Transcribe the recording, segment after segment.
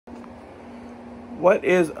What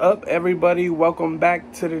is up, everybody? Welcome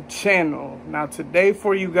back to the channel. Now today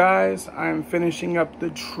for you guys, I am finishing up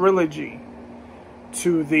the trilogy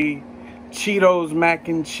to the Cheetos mac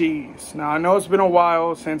and cheese. Now I know it's been a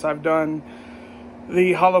while since I've done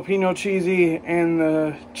the jalapeno cheesy and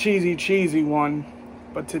the cheesy one,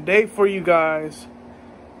 but today for you guys,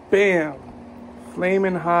 bam,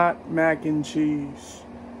 flaming hot mac and cheese.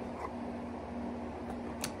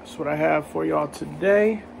 That's what I have for y'all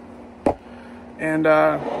today. And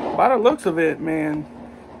by the looks of it, man,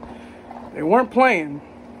 they weren't playing.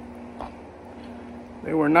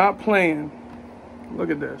 They were not playing. Look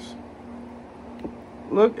at this.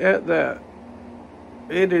 Look at that.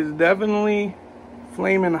 It is definitely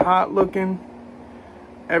flaming hot looking.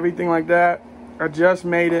 Everything like that. I just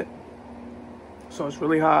made it, so it's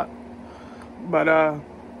really hot. But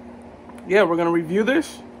yeah, we're gonna review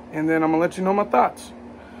this, and then I'm gonna let you know my thoughts.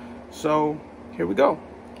 So here we go.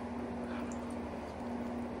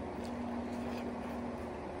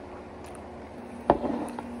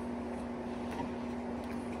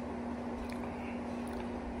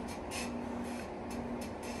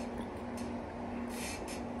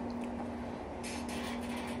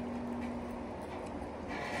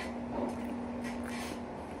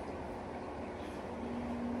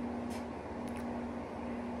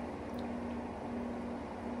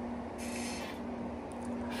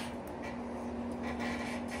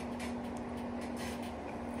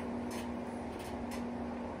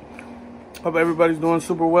 Hope everybody's doing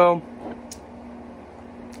super well.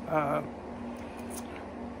 I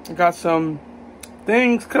got some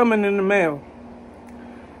things coming in the mail.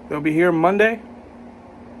 They'll be here Monday.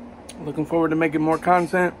 Looking forward to making more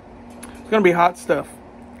content. It's gonna be hot stuff.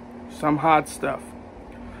 Some hot stuff.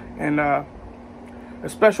 And a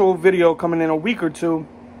special video coming in a week or two.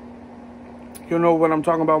 You'll know what I'm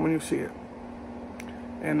talking about when you see it.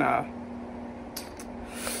 And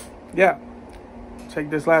yeah. Take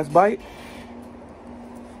this last bite.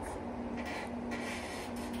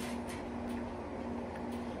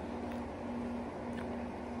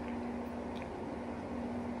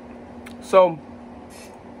 So,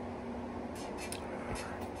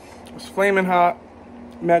 it's flaming hot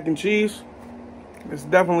mac and cheese. It's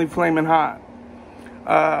definitely flaming hot.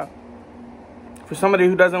 For somebody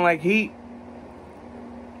who doesn't like heat,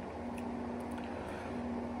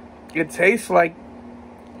 it tastes like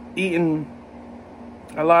eating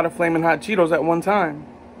a lot of flaming hot Cheetos at one time.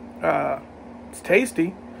 It's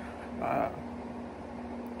tasty.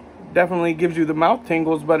 Definitely gives you the mouth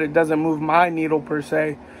tingles, but it doesn't move my needle per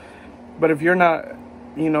se. But if you're not,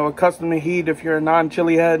 accustomed to heat, if you're a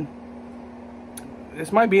non-chili head,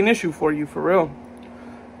 this might be an issue for you, for real.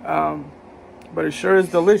 But it sure is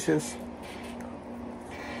delicious.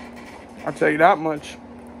 I'll tell you that much.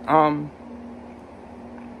 But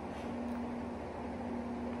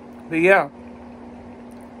yeah.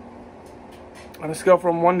 On a scale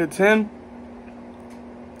from 1 to 10,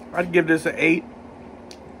 I'd give this an 8,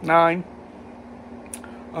 9.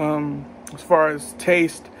 As far as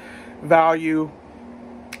taste, value,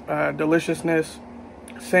 deliciousness,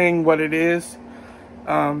 saying what it is,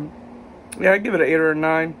 yeah, I'd give it an 8 or a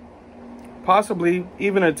 9, possibly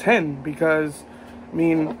even a 10, because I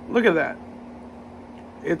mean, look at that.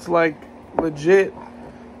 It's like legit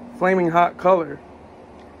flaming hot color.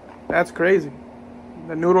 That's crazy.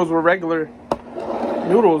 The noodles were regular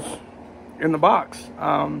noodles in the box,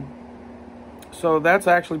 so that's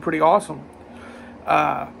actually pretty awesome.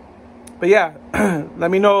 But yeah, let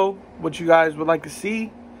me know what you guys would like to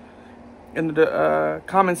see in the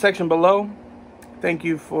comment section below. Thank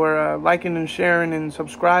you for liking and sharing and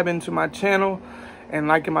subscribing to my channel and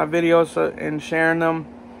liking my videos and sharing them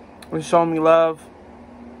and showing me love.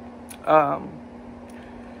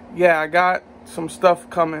 Yeah, I got some stuff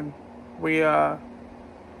coming. We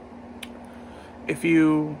if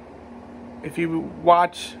you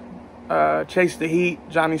watch Chase the Heat,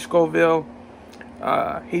 Johnny Scoville,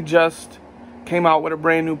 he just came out with a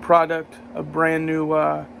brand new product, a brand new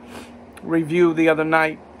review the other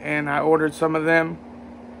night, and I ordered some of them.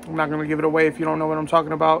 I'm not going to give it away if you don't know what I'm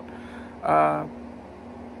talking about. I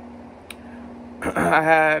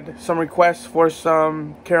had some requests for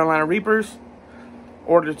some Carolina Reapers.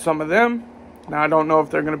 Ordered some of them. Now I don't know if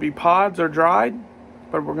they're going to be pods or dried,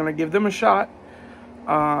 but we're going to give them a shot.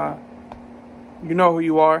 You know who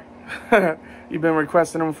you are. You've been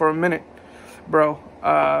requesting them for a minute, bro.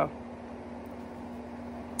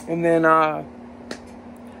 And then a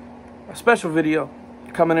special video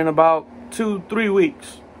coming in about 2-3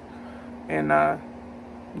 weeks, and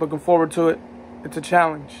looking forward to it. It's a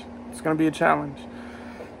challenge. It's gonna be a challenge.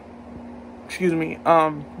 Excuse me.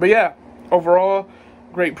 But yeah, overall,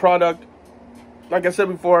 great product. like I said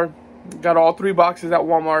before, got all 3 boxes at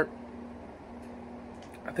Walmart.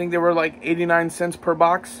 I think they were like 89 cents per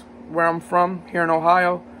box where I'm from, here in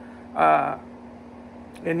Ohio.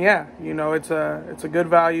 And yeah, you know, it's a good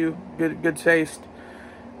value, good taste.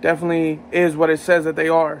 Definitely is what it says that they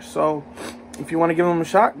are. So if you want to give them a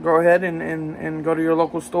shot, go ahead and go to your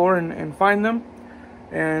local store and find them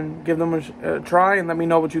and give them a try, and let me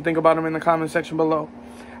know what you think about them in the comment section below.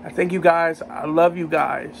 I thank you guys. I love you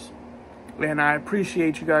guys, and I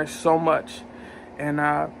appreciate you guys so much. And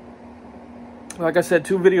like I said,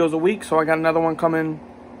 2 videos a week, so I got another one coming,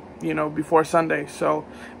 you know, before Sunday. So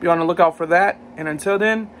be on the lookout for that. And until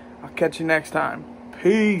then, I'll catch you next time.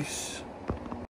 Peace.